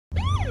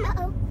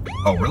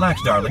Oh,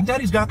 relax, darling.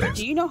 Daddy's got this.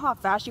 Do you know how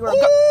fast you are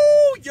going?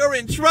 Ooh, you're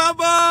in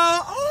trouble!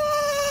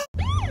 Oh!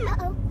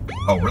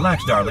 Oh,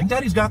 relax, darling.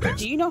 Daddy's got this.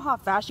 Do you know how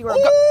fast you are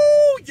going?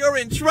 Ooh, you're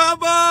in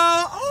trouble!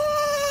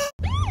 Oh!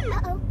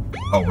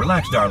 Oh,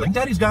 relax, darling.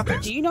 Daddy's got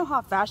this. Do you know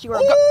how fast you are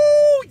going?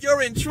 Ooh,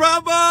 you're in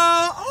trouble!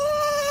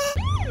 Oh!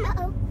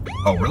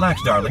 Oh,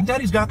 relax, darling.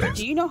 Daddy's got this.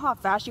 Do you know how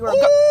fast you are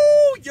going?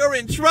 Ooh, you're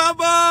in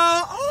trouble!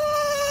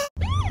 Oh!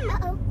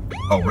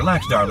 Oh,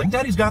 relax, darling.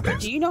 Daddy's got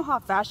this. Do you know how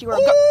fast you are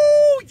going?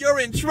 Ooh, you're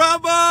in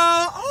trouble!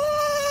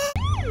 Oh!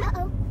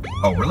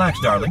 Oh, relax,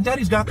 darling.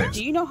 Daddy's got this.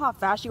 Do you know how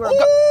fast you are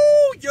going?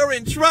 Ooh, you're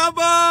in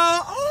trouble!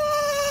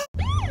 Oh!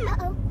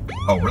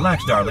 Oh,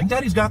 relax, darling.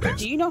 Daddy's got this.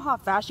 Do you know how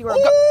fast you are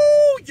going?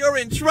 Ooh, you're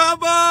in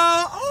trouble!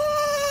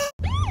 Oh!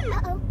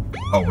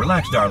 Oh,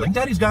 relax, darling.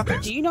 Daddy's got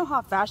this. Do you know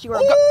how fast you are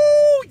going?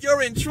 Ooh,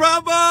 you're in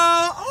trouble!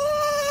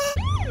 Oh!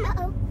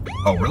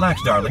 Oh,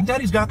 relax, darling.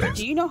 Daddy's got this.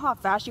 Do you know how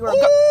fast you are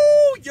going?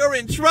 Ooh, you're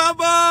in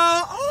trouble!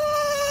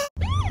 Oh!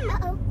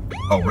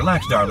 Oh,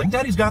 relax, darling.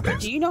 Daddy's got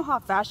this. Do you know how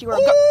fast you are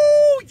going?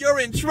 Ooh, you're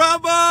in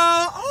trouble!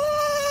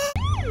 Oh!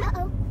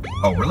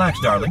 Oh, relax,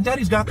 darling.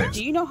 Daddy's got this.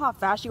 Do you know how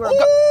fast you are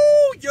going?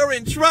 Ooh, you're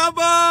in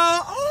trouble!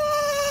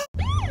 Oh!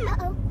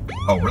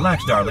 Oh,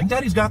 relax, darling.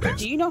 Daddy's got this.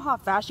 Do you know how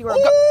fast you are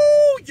going?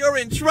 Ooh, you're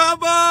in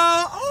trouble!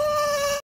 Oh!